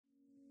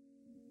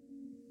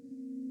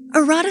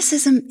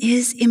Eroticism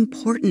is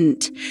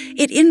important.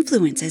 It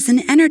influences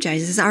and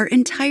energizes our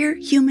entire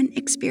human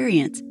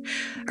experience.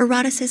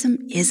 Eroticism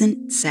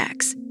isn't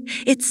sex.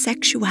 It's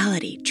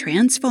sexuality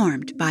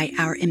transformed by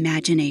our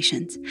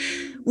imaginations.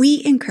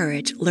 We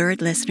encourage lurid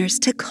listeners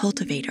to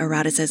cultivate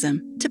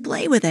eroticism, to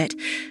play with it,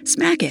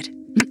 smack it,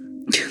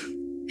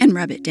 and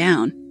rub it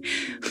down.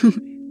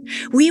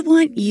 We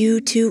want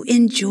you to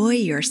enjoy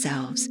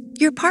yourselves,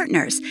 your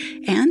partners,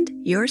 and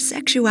your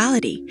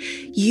sexuality.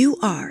 You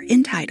are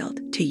entitled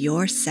to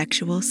your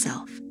sexual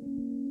self.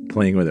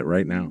 Playing with it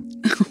right now.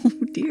 Oh,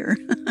 dear.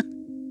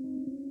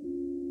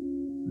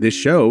 This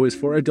show is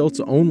for adults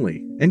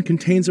only and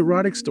contains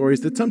erotic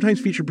stories that sometimes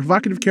feature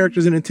provocative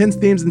characters and intense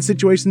themes and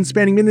situations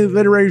spanning many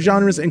literary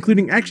genres,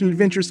 including action,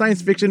 adventure,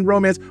 science fiction,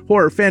 romance,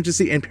 horror,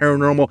 fantasy, and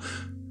paranormal.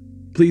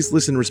 Please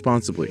listen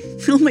responsibly.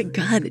 Oh my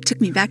God, it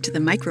took me back to the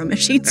Micro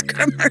Machines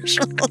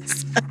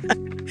commercials.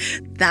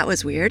 That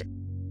was weird.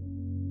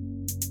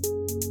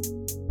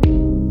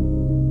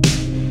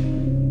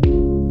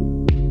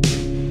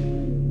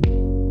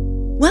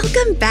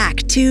 Welcome back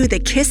to the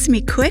Kiss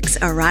Me Quicks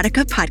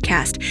Erotica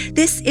podcast.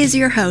 This is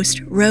your host,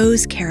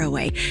 Rose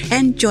Caraway,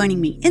 and joining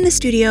me in the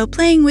studio,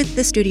 playing with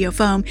the studio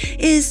foam,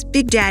 is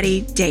Big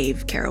Daddy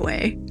Dave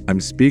Caraway.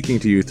 I'm speaking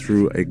to you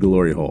through a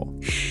glory hole.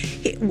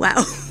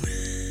 Wow.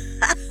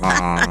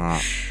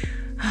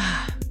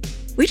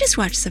 We just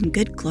watched some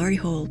good glory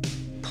hole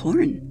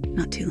porn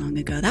not too long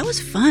ago. That was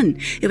fun.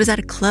 It was at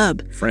a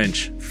club.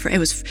 French. It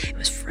was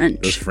French.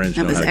 Those French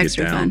That know was how to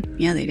extra get down. fun.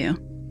 Yeah, they do.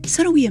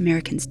 So do we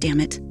Americans, damn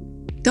it.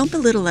 Don't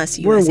belittle us,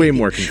 USA. We're way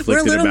more conflicted We're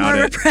a little about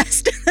more it.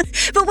 repressed.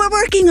 But we're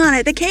working on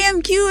it. The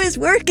KMQ is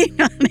working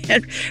on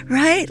it.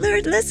 Right,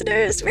 Lord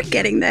listeners? We're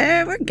getting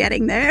there. We're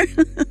getting there.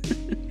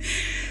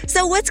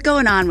 So what's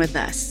going on with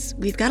us?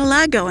 We've got a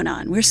lot going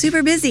on. We're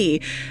super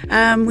busy.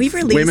 We've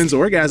released... Women's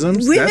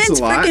orgasms. Women's That's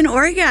a lot. freaking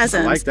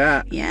orgasms. I like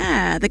that.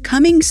 Yeah. The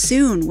Coming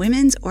Soon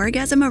Women's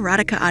Orgasm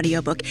Erotica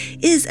audiobook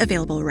is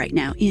available right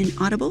now in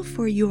Audible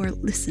for your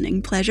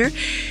listening pleasure.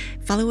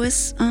 Follow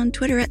us on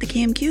Twitter at the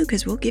KMQ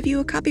because we'll give you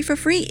a copy for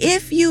free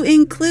if you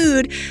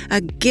include a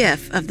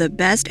GIF of the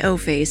best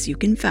O-face you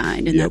can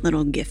find in that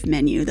little GIF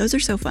menu. Those are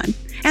so fun.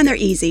 And they're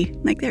easy.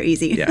 They're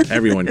easy. Yeah,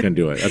 everyone can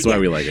do it. That's why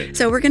we like it.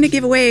 So we're going to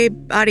give away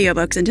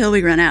audiobooks until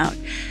we run out.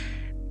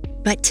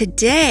 But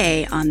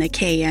today on the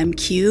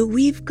KMQ,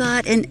 we've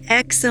got an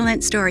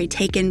excellent story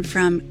taken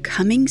from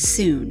Coming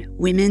Soon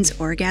Women's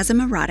Orgasm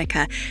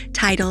Erotica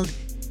titled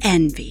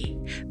Envy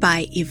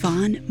by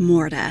Yvonne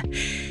Mora.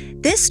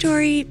 This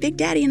story, Big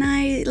Daddy and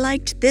I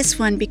liked this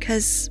one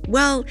because,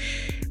 well,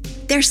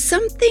 there's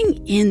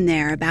something in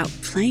there about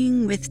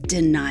playing with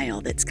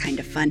denial that's kind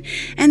of fun.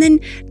 And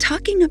then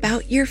talking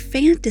about your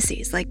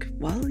fantasies, like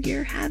while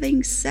you're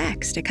having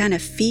sex, to kind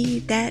of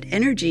feed that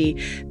energy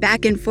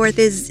back and forth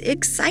is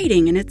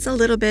exciting. And it's a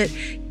little bit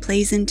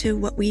plays into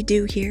what we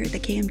do here at the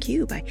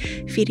KMQ by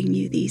feeding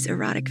you these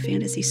erotic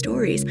fantasy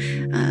stories.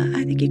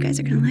 I think you guys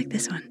are going to like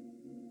this one.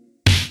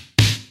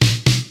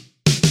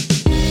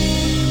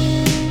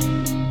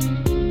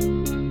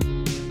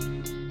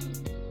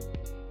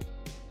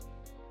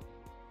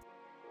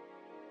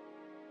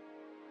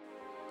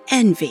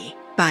 Envy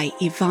by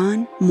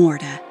Yvonne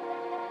Mora.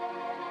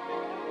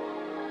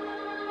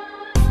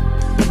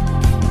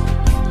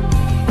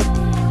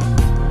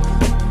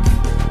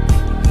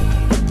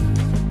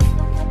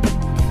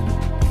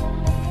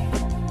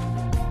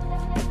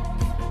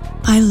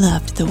 I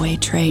loved the way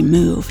Trey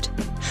moved.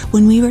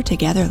 When we were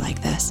together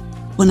like this,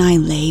 when I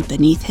lay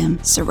beneath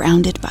him,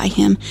 surrounded by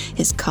him,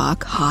 his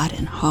cock hot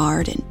and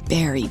hard and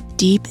buried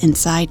deep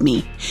inside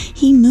me,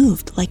 he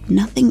moved like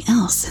nothing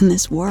else in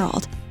this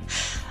world.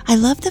 I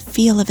loved the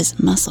feel of his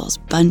muscles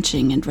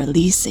bunching and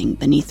releasing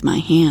beneath my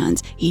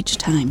hands each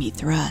time he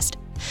thrust.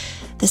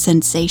 The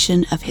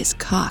sensation of his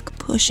cock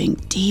pushing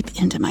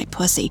deep into my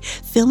pussy,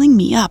 filling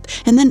me up,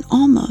 and then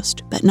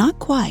almost, but not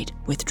quite,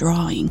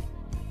 withdrawing.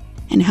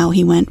 And how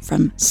he went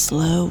from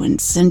slow and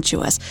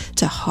sensuous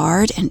to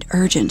hard and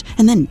urgent,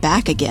 and then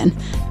back again,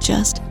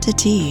 just to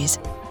tease.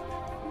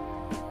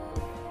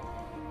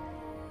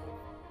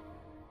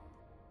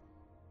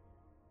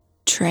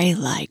 Trey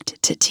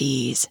liked to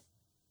tease.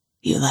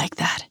 "You like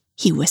that?"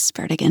 he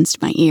whispered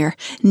against my ear,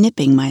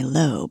 nipping my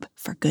lobe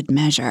for good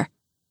measure.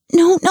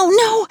 No!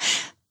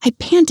 I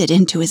panted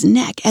into his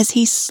neck as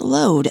he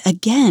slowed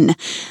again.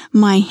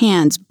 My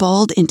hands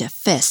balled into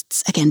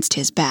fists against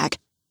his back.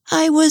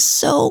 I was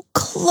so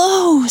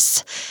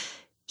close.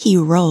 He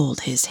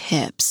rolled his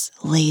hips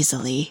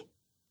lazily.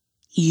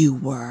 "You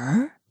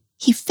were?"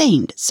 He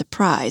feigned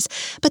surprise,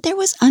 but there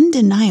was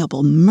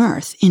undeniable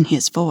mirth in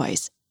his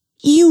voice.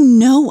 "You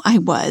know I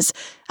was,"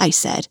 I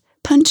said,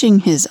 punching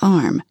his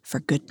arm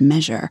for good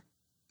measure.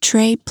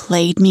 Trey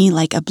played me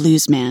like a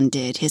bluesman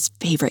did his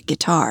favorite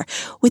guitar,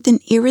 with an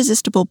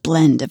irresistible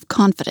blend of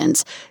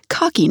confidence,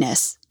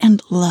 cockiness,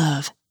 and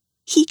love.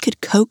 He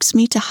could coax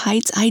me to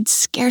heights I'd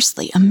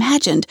scarcely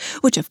imagined,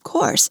 which of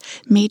course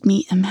made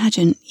me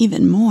imagine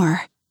even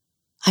more.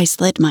 I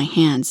slid my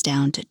hands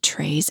down to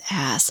Trey's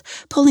ass,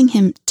 pulling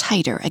him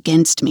tighter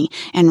against me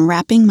and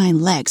wrapping my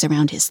legs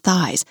around his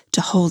thighs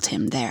to hold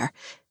him there.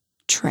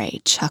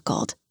 Trey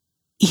chuckled.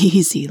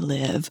 Easy,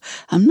 Liv.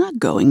 I'm not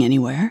going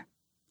anywhere.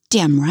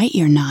 Damn right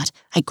you're not,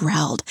 I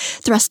growled,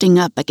 thrusting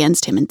up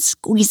against him and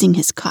squeezing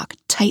his cock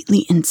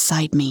tightly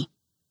inside me.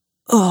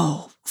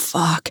 Oh,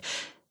 fuck.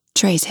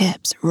 Trey's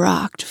hips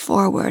rocked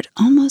forward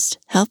almost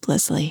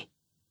helplessly.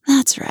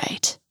 That's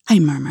right, I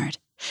murmured.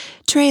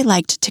 Trey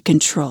liked to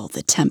control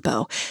the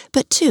tempo,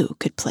 but two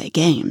could play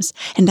games,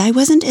 and I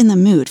wasn't in the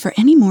mood for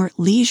any more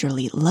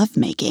leisurely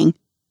lovemaking.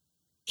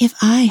 If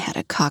I had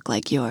a cock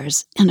like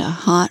yours and a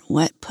hot,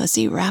 wet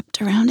pussy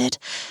wrapped around it,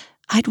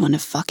 I'd want to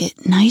fuck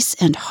it nice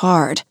and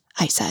hard,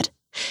 I said.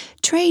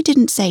 Trey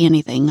didn't say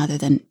anything other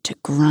than to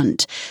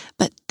grunt,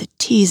 but the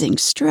teasing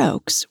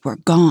strokes were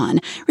gone,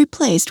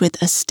 replaced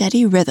with a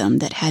steady rhythm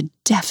that had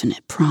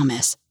definite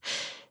promise.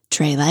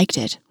 Trey liked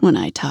it when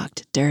I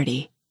talked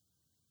dirty.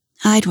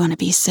 I'd want to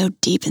be so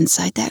deep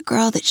inside that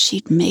girl that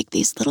she'd make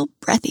these little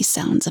breathy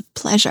sounds of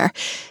pleasure,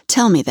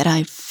 tell me that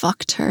I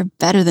fucked her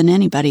better than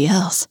anybody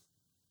else.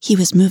 He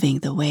was moving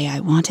the way I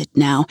wanted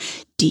now,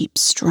 deep,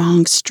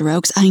 strong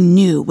strokes I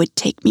knew would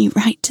take me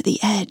right to the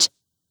edge.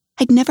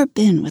 I'd never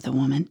been with a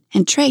woman,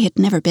 and Trey had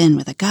never been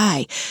with a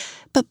guy,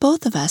 but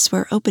both of us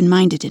were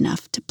open-minded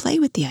enough to play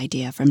with the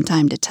idea from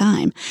time to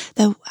time,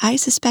 though I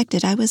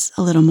suspected I was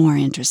a little more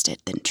interested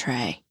than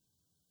Trey.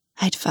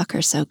 I'd fuck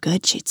her so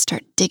good she'd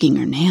start digging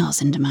her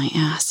nails into my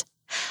ass.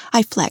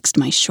 I flexed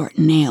my short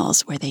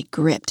nails where they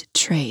gripped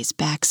Trey's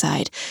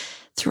backside,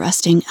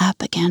 thrusting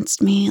up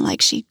against me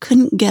like she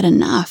couldn't get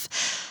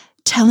enough,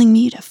 telling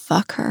me to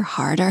fuck her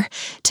harder,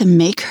 to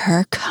make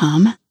her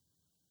come.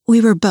 We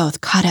were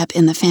both caught up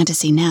in the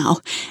fantasy now,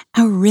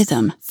 our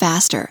rhythm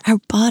faster, our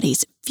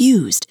bodies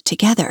fused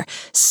together,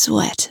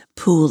 sweat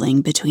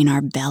pooling between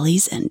our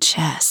bellies and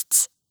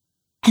chests.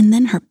 And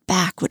then her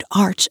back would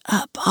arch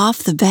up off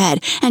the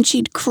bed, and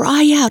she'd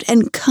cry out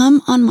and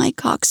come on my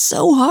cock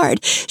so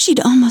hard she'd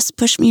almost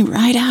push me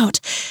right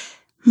out.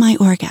 My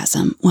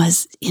orgasm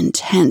was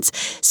intense,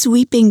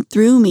 sweeping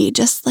through me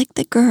just like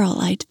the girl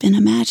I'd been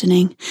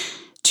imagining.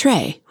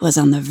 Trey was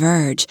on the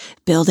verge,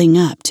 building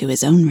up to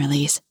his own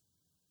release.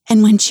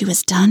 And when she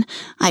was done,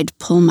 I'd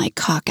pull my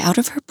cock out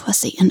of her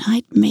pussy and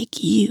I'd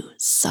make you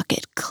suck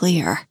it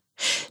clear.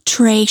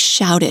 Trey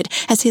shouted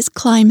as his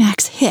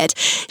climax hit,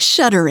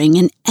 shuddering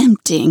and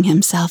emptying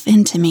himself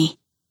into me.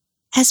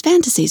 As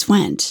fantasies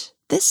went,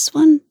 this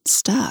one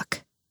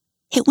stuck.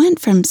 It went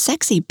from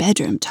sexy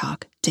bedroom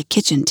talk to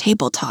kitchen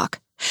table talk,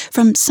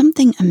 from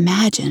something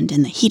imagined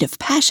in the heat of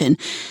passion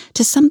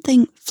to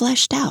something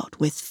fleshed out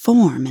with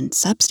form and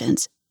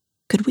substance.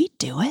 Could we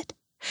do it?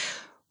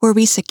 Were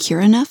we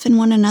secure enough in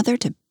one another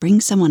to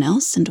bring someone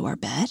else into our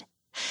bed?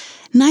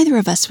 Neither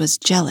of us was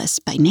jealous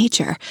by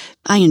nature.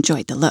 I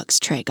enjoyed the looks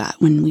Trey got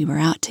when we were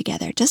out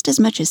together just as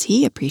much as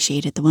he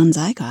appreciated the ones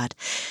I got.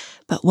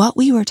 But what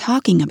we were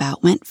talking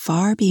about went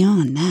far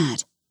beyond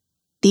that.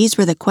 These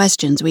were the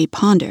questions we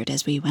pondered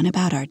as we went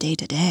about our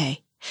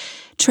day-to-day.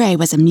 Trey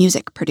was a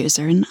music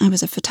producer and I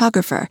was a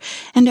photographer,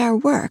 and our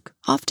work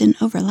often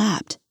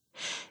overlapped.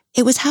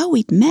 It was how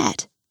we'd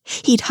met.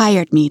 He'd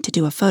hired me to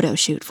do a photo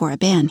shoot for a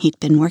band he'd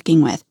been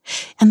working with,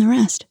 and the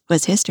rest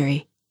was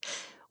history.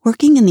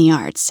 Working in the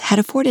arts had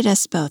afforded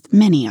us both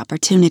many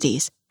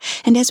opportunities,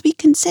 and as we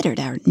considered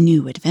our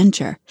new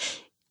adventure,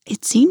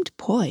 it seemed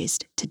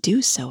poised to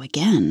do so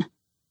again.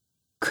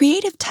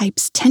 Creative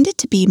types tended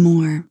to be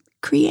more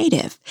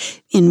creative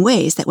in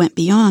ways that went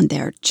beyond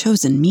their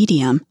chosen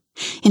medium.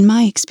 In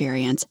my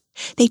experience,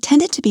 they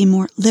tended to be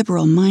more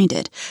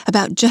liberal-minded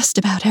about just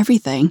about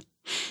everything.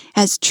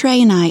 As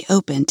Trey and I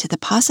opened to the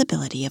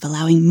possibility of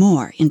allowing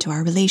more into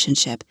our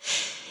relationship,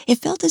 it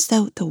felt as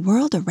though the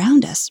world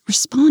around us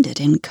responded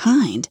in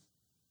kind.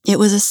 It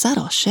was a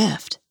subtle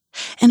shift.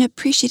 An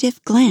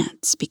appreciative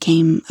glance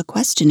became a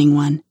questioning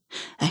one.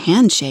 A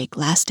handshake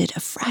lasted a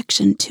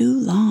fraction too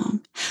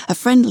long. A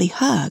friendly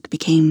hug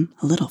became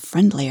a little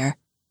friendlier.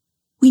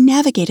 We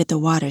navigated the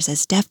waters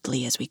as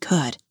deftly as we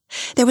could.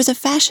 There was a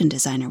fashion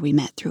designer we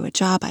met through a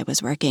job I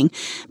was working,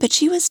 but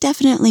she was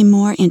definitely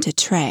more into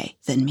Trey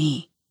than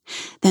me.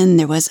 Then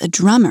there was a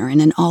drummer in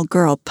an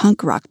all-girl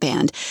punk rock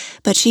band,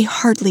 but she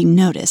hardly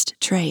noticed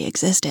Trey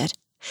existed.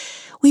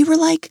 We were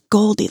like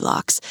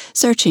Goldilocks,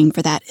 searching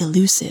for that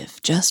elusive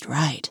just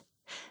right.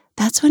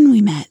 That's when we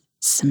met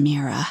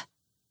Samira.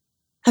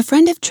 A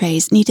friend of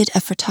Trey's needed a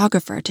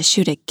photographer to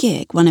shoot a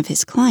gig one of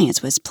his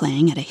clients was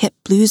playing at a hip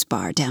blues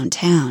bar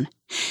downtown.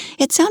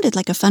 It sounded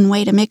like a fun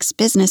way to mix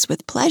business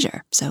with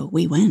pleasure, so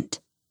we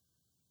went.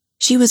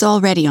 She was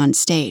already on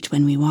stage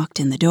when we walked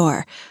in the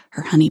door,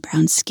 her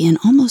honey-brown skin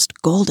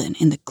almost golden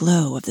in the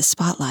glow of the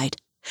spotlight.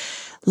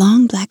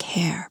 Long black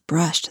hair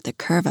brushed the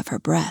curve of her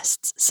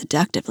breasts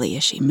seductively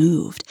as she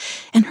moved,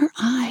 and her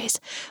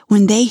eyes,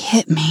 when they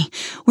hit me,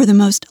 were the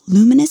most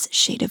luminous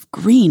shade of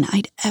green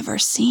I'd ever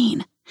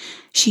seen.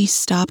 She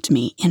stopped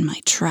me in my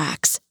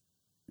tracks.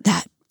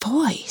 That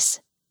voice.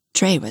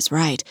 Trey was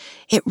right.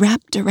 It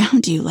wrapped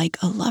around you like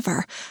a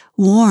lover,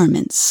 warm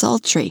and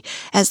sultry,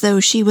 as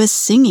though she was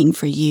singing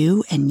for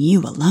you and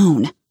you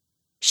alone.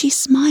 She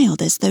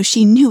smiled as though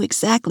she knew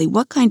exactly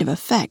what kind of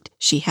effect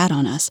she had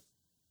on us.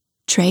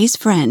 Trey's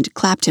friend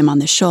clapped him on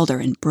the shoulder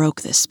and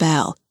broke the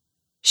spell.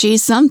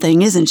 "She's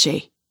something, isn't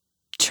she?"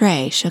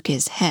 Trey shook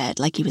his head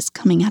like he was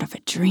coming out of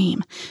a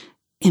dream.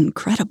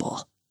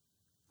 Incredible.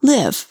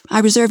 "Liv, I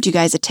reserved you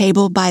guys a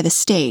table by the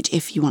stage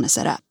if you want to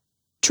set up.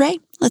 Trey,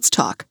 let's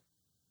talk."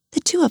 The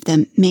two of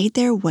them made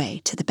their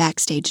way to the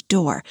backstage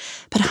door,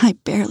 but I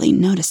barely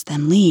noticed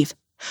them leave.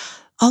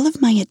 All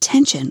of my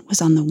attention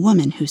was on the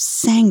woman who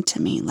sang to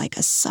me like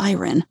a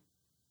siren.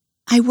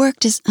 I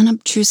worked as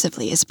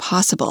unobtrusively as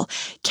possible,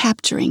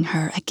 capturing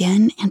her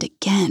again and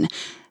again,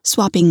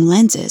 swapping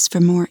lenses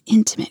for more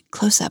intimate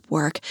close-up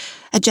work,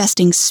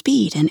 adjusting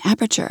speed and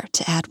aperture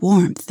to add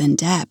warmth and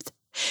depth.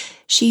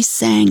 She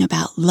sang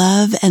about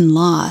love and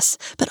loss,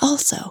 but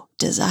also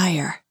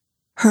desire.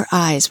 Her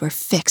eyes were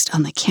fixed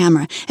on the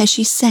camera as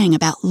she sang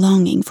about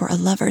longing for a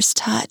lover's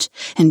touch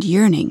and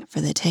yearning for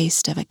the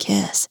taste of a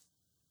kiss.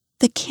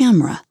 The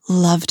camera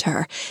loved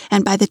her,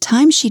 and by the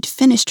time she'd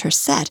finished her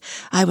set,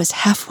 I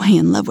was halfway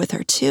in love with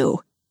her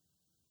too.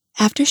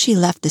 After she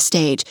left the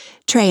stage,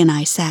 Trey and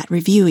I sat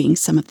reviewing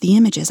some of the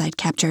images I'd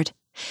captured.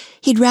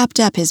 He'd wrapped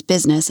up his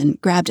business and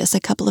grabbed us a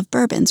couple of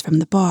bourbons from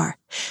the bar.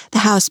 The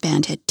house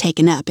band had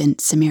taken up in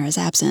Samira's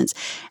absence,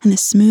 and the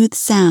smooth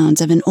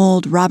sounds of an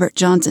old Robert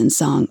Johnson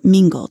song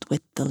mingled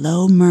with the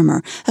low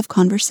murmur of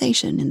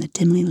conversation in the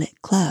dimly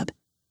lit club.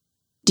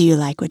 "Do you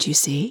like what you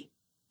see?"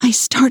 I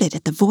started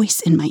at the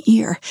voice in my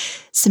ear.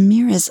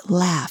 Samira's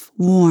laugh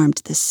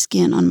warmed the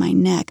skin on my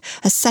neck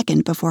a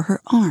second before her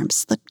arm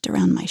slipped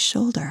around my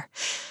shoulder.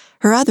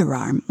 Her other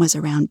arm was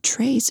around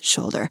Trey's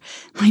shoulder.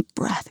 My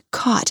breath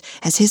caught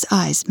as his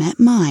eyes met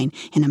mine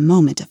in a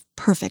moment of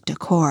perfect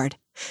accord.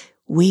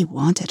 We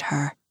wanted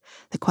her.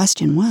 The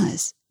question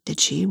was, did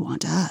she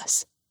want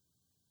us?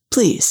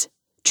 "Please."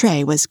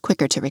 Trey was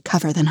quicker to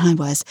recover than I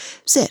was.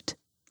 "Sit.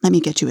 Let me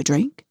get you a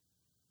drink."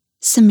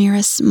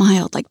 Samira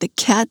smiled like the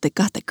cat that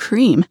got the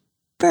cream.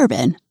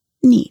 "Bourbon.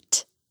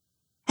 Neat."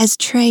 As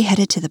Trey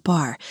headed to the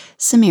bar,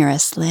 Samira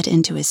slid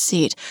into his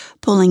seat,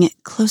 pulling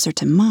it closer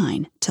to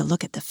mine to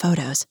look at the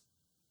photos.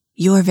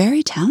 "You're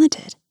very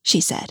talented,"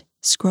 she said,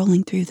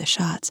 scrolling through the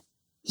shots.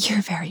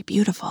 "You're very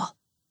beautiful."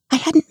 I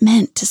hadn't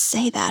meant to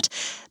say that.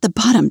 The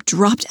bottom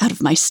dropped out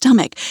of my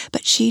stomach,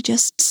 but she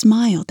just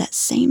smiled that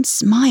same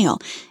smile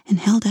and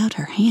held out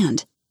her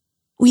hand.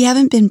 "We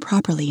haven't been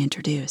properly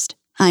introduced.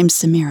 I'm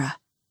Samira.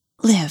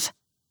 Liv."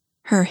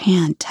 Her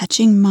hand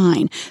touching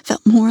mine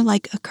felt more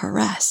like a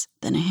caress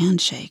than a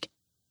handshake.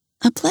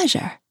 "A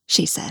pleasure,"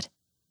 she said.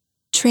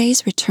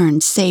 Trey's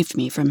return saved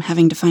me from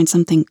having to find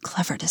something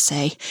clever to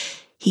say.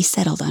 He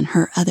settled on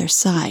her other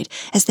side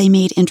as they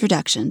made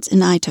introductions,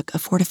 and I took a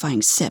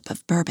fortifying sip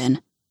of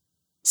bourbon.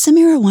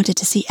 Samira wanted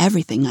to see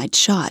everything I'd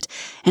shot,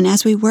 and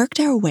as we worked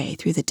our way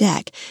through the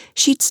deck,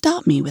 she'd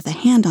stop me with a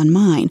hand on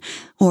mine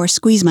or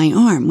squeeze my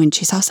arm when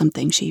she saw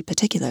something she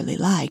particularly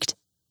liked.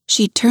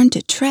 She turned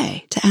to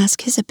Trey to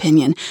ask his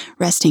opinion,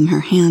 resting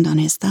her hand on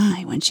his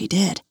thigh when she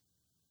did.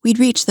 We'd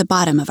reached the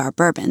bottom of our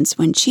bourbons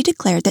when she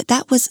declared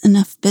that was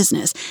enough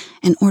business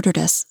and ordered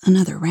us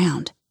another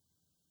round.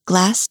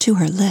 Glass to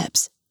her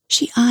lips,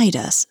 she eyed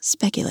us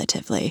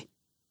speculatively.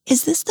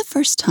 "Is this the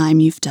first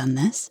time you've done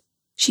this?"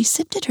 She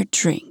sipped at her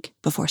drink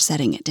before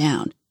setting it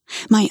down.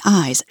 My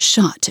eyes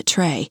shot to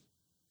Trey.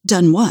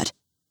 "Done what?"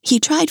 He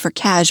tried for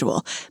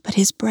casual, but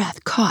his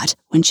breath caught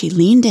when she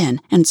leaned in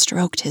and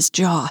stroked his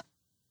jaw.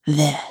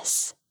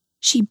 "This."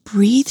 She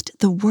breathed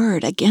the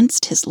word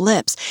against his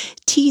lips,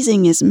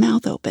 teasing his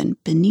mouth open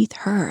beneath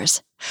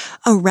hers.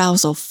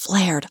 Arousal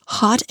flared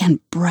hot and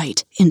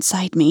bright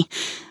inside me.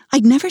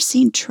 I'd never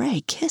seen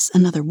Trey kiss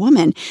another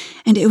woman,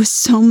 and it was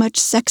so much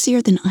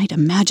sexier than I'd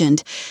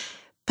imagined.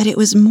 But it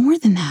was more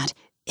than that.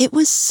 It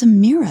was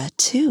Samira,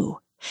 too.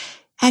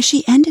 As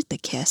she ended the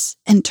kiss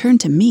and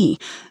turned to me,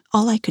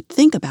 all I could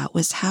think about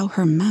was how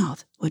her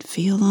mouth would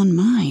feel on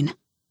mine.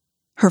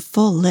 Her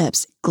full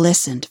lips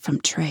glistened from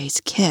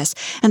Trey's kiss,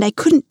 and I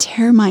couldn't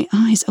tear my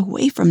eyes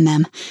away from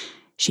them.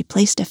 She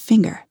placed a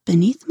finger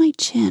beneath my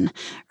chin,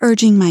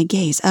 urging my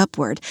gaze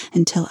upward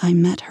until I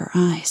met her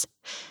eyes.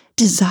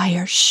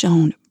 Desire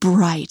shone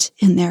bright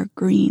in their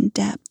green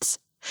depths.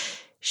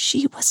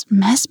 She was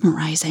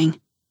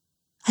mesmerizing.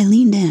 I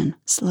leaned in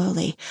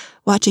slowly,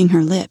 watching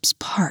her lips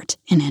part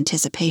in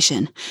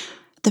anticipation.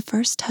 The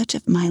first touch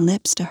of my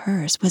lips to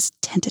hers was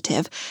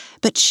tentative,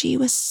 but she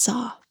was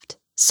soft.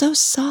 So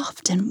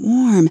soft and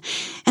warm,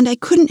 and I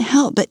couldn't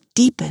help but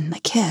deepen the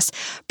kiss,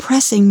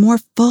 pressing more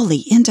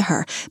fully into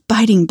her,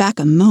 biting back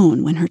a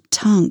moan when her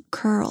tongue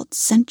curled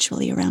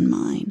sensually around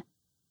mine.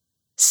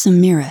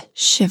 Samira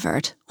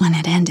shivered when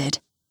it ended.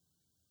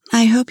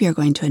 "I hope you're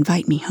going to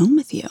invite me home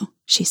with you,"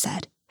 she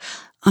said.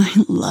 I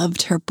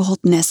loved her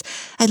boldness.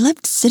 I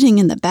loved sitting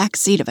in the back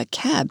seat of a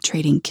cab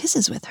trading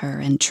kisses with her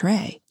and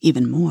Trey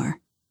even more.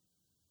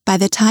 By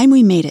the time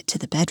we made it to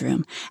the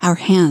bedroom, our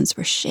hands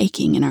were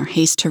shaking in our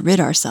haste to rid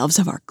ourselves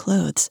of our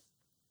clothes.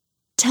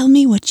 "Tell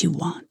me what you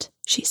want,"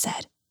 she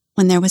said,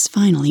 when there was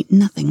finally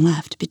nothing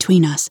left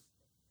between us.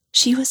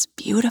 She was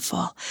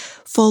beautiful.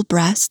 Full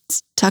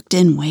breasts,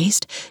 tucked-in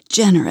waist,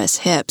 generous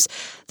hips.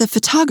 The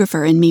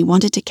photographer in me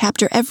wanted to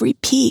capture every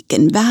peak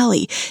and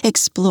valley,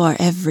 explore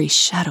every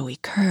shadowy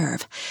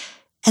curve.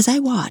 As I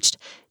watched,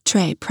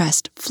 Trey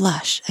pressed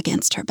flush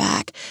against her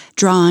back,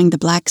 drawing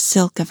the black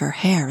silk of her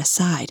hair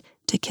aside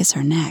to kiss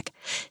her neck,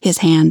 his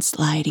hand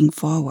sliding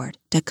forward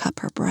to cup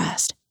her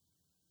breast.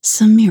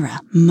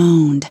 Samira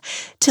moaned,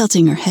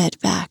 tilting her head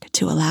back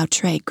to allow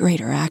Trey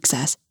greater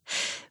access.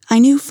 I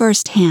knew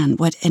firsthand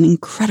what an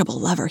incredible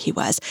lover he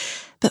was,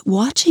 but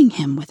watching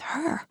him with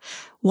her,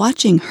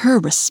 watching her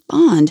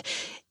respond,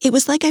 it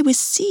was like I was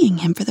seeing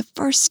him for the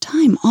first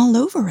time all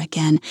over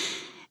again,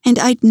 and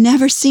I'd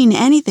never seen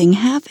anything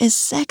half as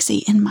sexy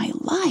in my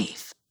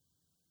life.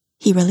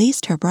 He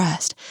released her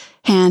breast,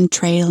 hand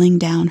trailing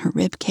down her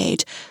rib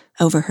cage,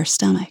 over her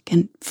stomach,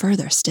 and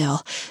further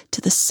still, to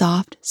the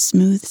soft,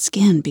 smooth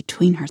skin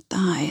between her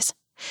thighs.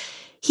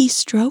 He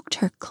stroked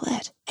her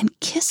clit and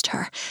kissed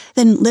her,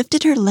 then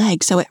lifted her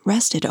leg so it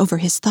rested over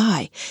his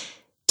thigh.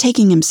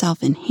 Taking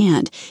himself in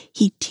hand,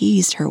 he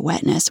teased her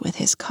wetness with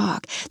his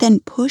cock, then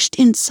pushed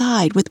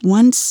inside with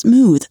one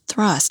smooth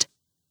thrust.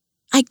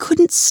 I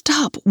couldn't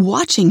stop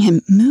watching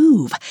him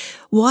move,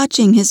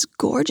 watching his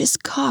gorgeous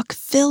cock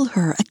fill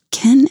her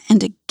again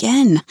and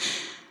again.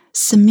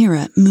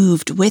 Samira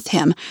moved with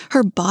him,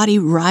 her body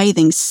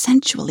writhing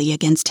sensually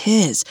against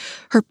his,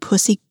 her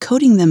pussy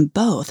coating them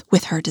both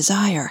with her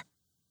desire.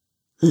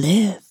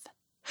 "Live."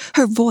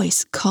 Her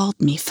voice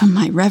called me from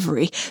my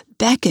reverie,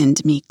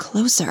 beckoned me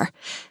closer.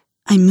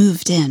 I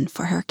moved in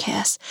for her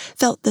kiss,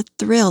 felt the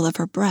thrill of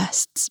her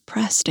breasts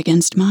pressed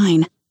against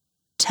mine.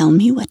 "Tell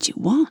me what you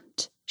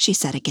want," she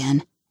said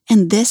again,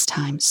 and this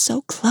time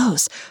so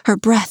close, her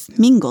breath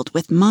mingled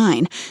with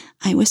mine.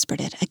 I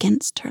whispered it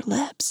against her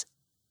lips.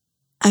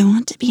 "I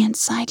want to be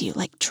inside you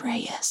like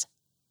Trey is."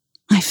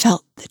 I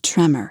felt the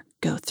tremor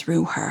go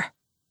through her.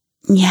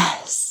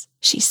 "Yes,"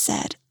 she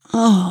said.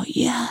 "Oh,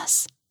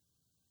 yes."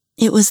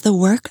 It was the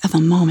work of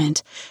a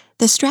moment.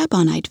 The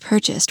strap-on I'd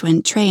purchased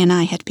when Trey and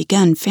I had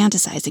begun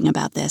fantasizing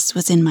about this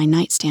was in my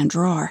nightstand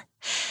drawer.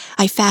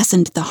 I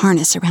fastened the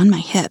harness around my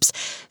hips,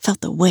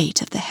 felt the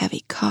weight of the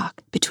heavy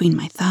cock between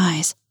my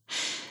thighs.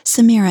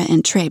 Samira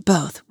and Trey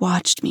both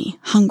watched me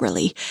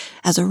hungrily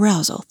as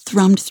arousal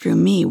thrummed through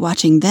me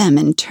watching them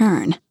in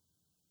turn.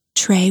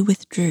 Trey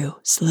withdrew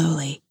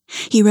slowly.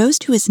 He rose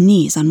to his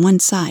knees on one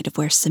side of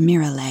where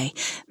Samira lay,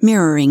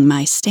 mirroring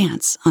my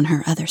stance on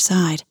her other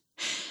side.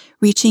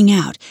 Reaching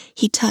out,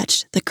 he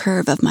touched the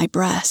curve of my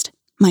breast,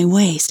 my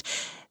waist,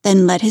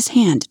 then let his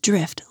hand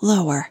drift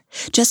lower,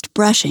 just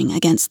brushing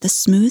against the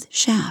smooth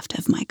shaft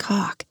of my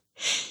cock.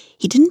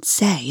 He didn't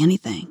say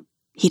anything.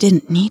 He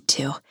didn't need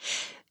to.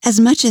 As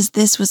much as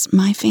this was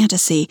my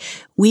fantasy,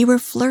 we were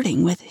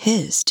flirting with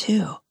his,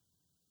 too.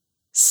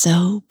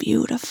 "So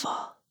beautiful,"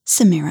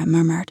 Samira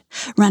murmured,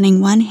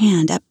 running one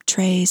hand up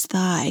Trey's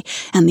thigh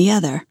and the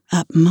other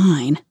up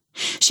mine.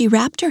 She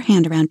wrapped her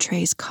hand around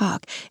Trey's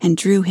cock and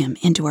drew him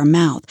into her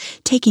mouth,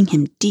 taking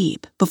him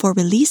deep before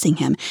releasing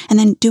him and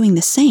then doing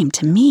the same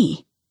to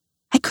me.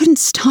 I couldn't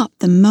stop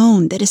the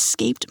moan that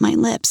escaped my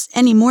lips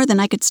any more than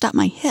I could stop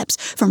my hips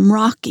from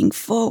rocking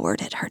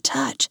forward at her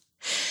touch.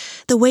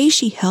 The way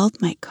she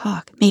held my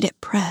cock made it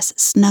press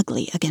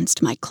snugly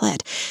against my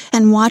clit,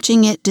 and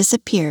watching it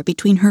disappear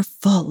between her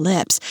full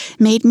lips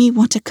made me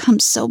want to come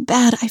so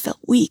bad I felt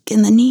weak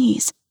in the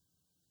knees.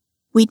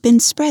 We'd been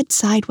spread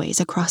sideways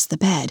across the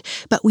bed,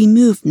 but we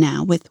moved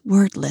now with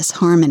wordless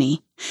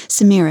harmony.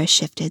 Samira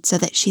shifted so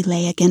that she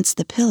lay against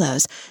the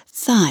pillows,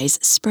 thighs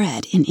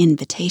spread in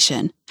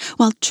invitation,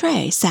 while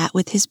Trey sat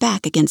with his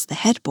back against the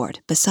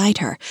headboard beside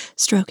her,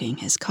 stroking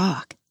his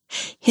cock.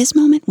 His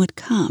moment would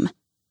come,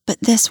 but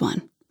this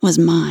one was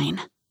mine.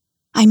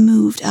 I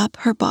moved up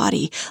her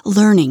body,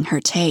 learning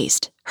her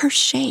taste, her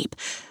shape,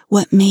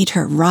 what made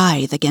her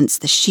writhe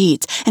against the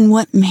sheets, and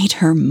what made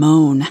her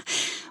moan.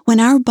 When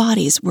our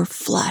bodies were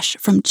flush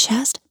from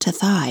chest to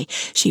thigh,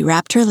 she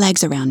wrapped her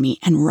legs around me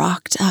and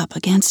rocked up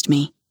against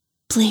me.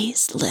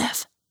 "Please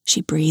live,"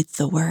 she breathed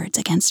the words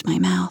against my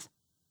mouth.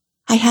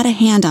 I had a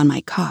hand on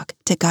my cock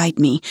to guide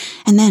me,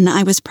 and then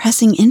I was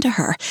pressing into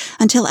her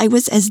until I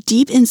was as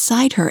deep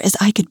inside her as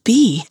I could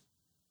be.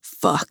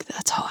 "Fuck,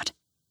 that's hot."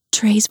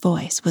 Trey's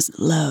voice was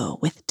low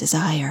with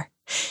desire.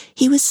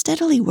 He was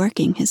steadily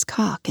working his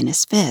cock in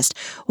his fist,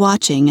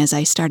 watching as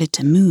I started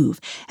to move,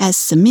 as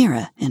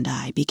Samira and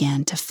I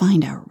began to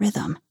find our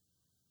rhythm.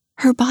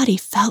 Her body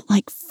felt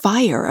like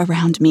fire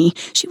around me.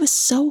 She was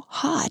so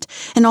hot,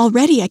 and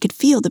already I could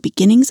feel the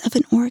beginnings of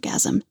an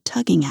orgasm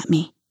tugging at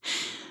me.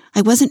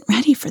 I wasn't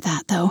ready for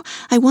that, though.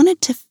 I wanted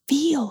to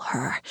feel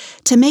her,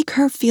 to make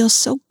her feel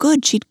so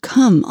good she'd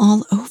come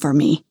all over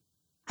me.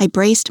 I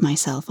braced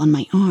myself on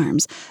my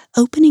arms,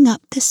 opening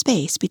up the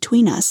space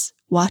between us,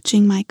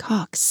 watching my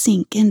cock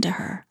sink into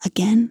her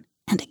again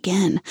and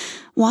again,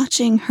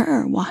 watching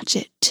her watch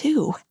it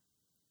too.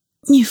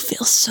 "You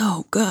feel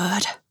so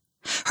good."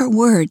 Her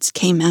words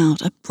came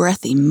out a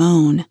breathy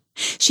moan.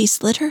 She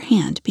slid her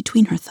hand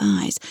between her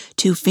thighs,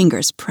 2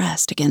 fingers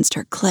pressed against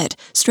her clit,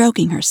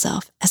 stroking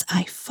herself as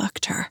I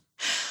fucked her.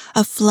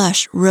 A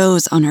flush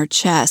rose on her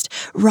chest,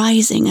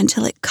 rising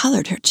until it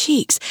colored her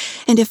cheeks,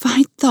 and if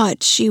I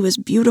thought she was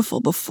beautiful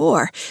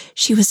before,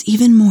 she was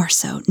even more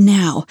so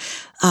now.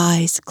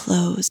 Eyes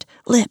closed,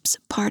 lips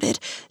parted,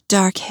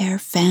 dark hair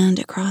fanned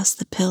across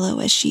the pillow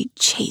as she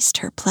chased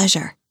her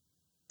pleasure.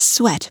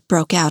 Sweat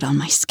broke out on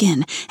my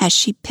skin as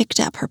she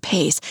picked up her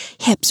pace,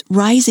 hips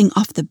rising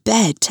off the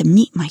bed to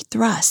meet my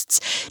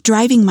thrusts,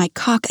 driving my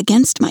cock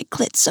against my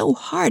clit so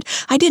hard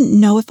I didn't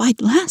know if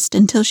I'd last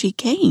until she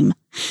came.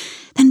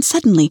 Then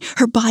suddenly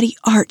her body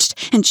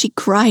arched and she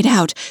cried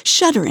out,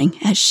 shuddering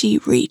as she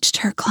reached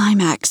her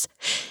climax.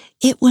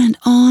 It went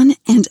on,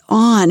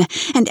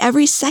 and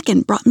every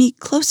second brought me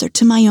closer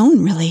to my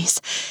own release.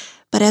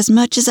 But as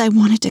much as I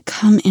wanted to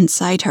come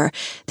inside her,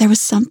 there was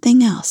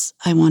something else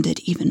I wanted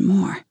even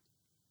more.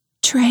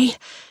 Trey.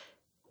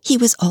 He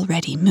was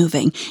already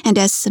moving, and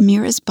as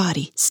Samira's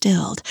body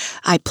stilled,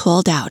 I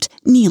pulled out,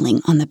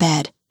 kneeling on the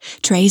bed.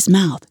 Trey's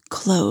mouth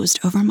closed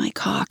over my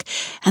cock,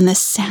 and the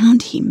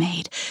sound he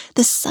made,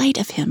 the sight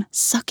of him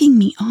sucking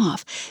me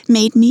off,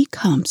 made me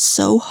come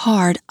so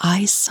hard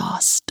I saw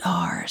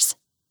stars.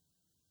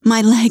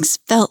 My legs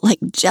felt like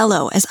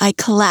jello as I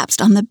collapsed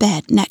on the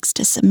bed next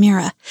to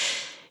Samira.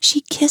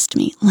 She kissed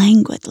me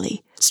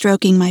languidly,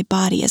 stroking my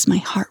body as my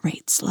heart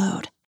rate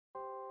slowed.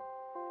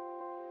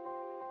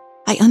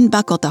 I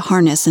unbuckled the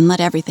harness and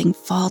let everything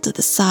fall to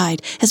the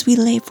side as we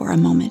lay for a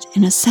moment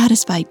in a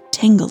satisfied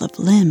tangle of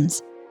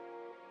limbs.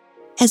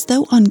 As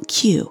though on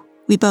cue,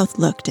 we both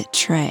looked at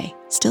Trey,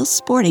 still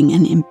sporting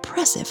an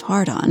impressive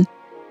hard-on.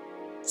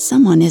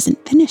 "Someone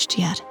isn't finished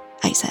yet,"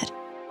 I said.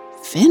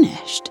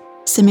 "Finished?"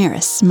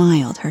 Samira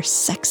smiled her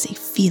sexy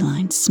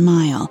feline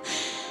smile.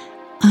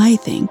 "I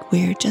think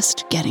we're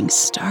just getting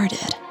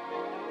started."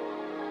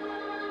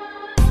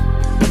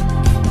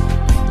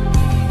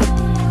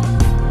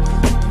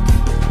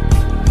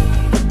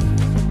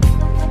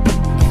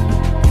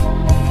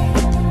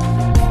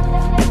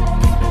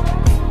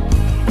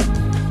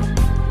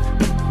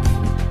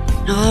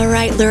 All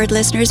right, Lurid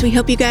listeners, we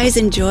hope you guys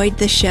enjoyed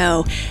the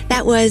show.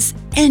 That was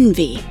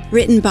Envy,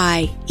 written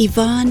by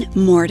Yvonne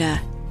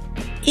Mora.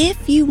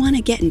 If you want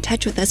to get in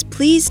touch with us,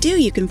 please do.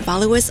 You can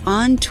follow us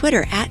on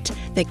Twitter at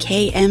the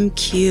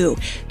KMQ.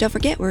 Don't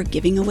forget, we're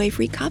giving away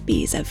free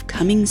copies of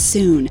Coming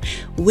Soon,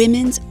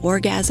 Women's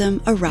Orgasm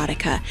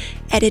Erotica,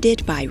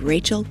 edited by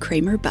Rachel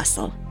Kramer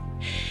Bussell.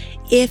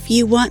 If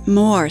you want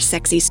more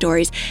sexy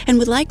stories and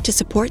would like to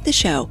support the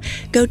show,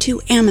 go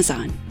to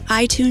Amazon,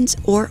 iTunes,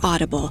 or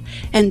Audible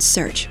and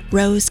search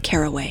Rose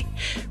Caraway.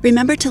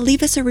 Remember to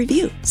leave us a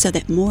review so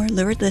that more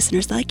lurid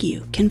listeners like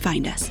you can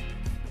find us.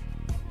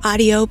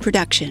 Audio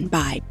production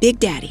by Big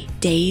Daddy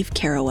Dave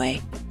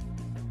Caraway.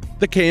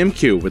 The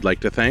KMQ would like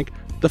to thank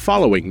the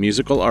following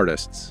musical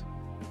artists: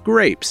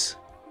 Grapes,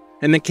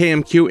 and the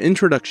KMQ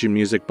introduction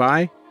music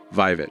by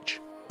Vivage.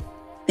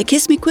 The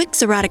Kiss Me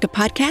Quicks Erotica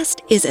podcast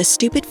is a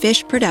Stupid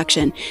Fish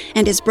production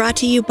and is brought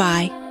to you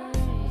by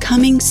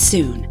Coming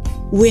Soon,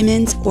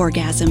 Women's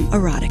Orgasm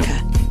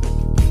Erotica.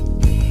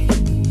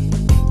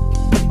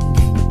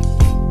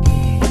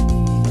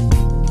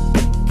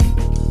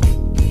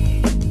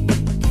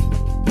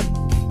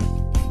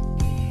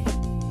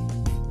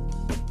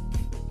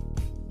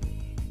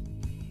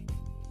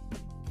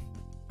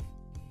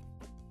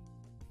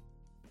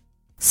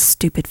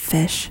 Stupid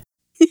fish.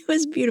 It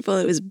was beautiful.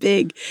 It was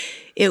big.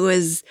 It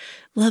was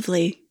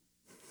lovely.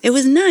 It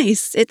was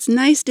nice. It's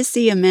nice to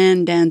see a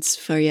man dance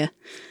for you.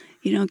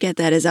 You don't get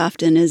that as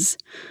often as,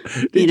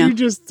 Did you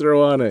just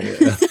throw on an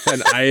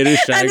Irish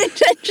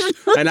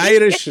an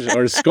Irish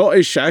or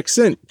Scottish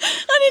accent?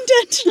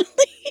 Unintentionally.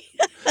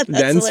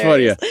 Dance for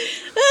you.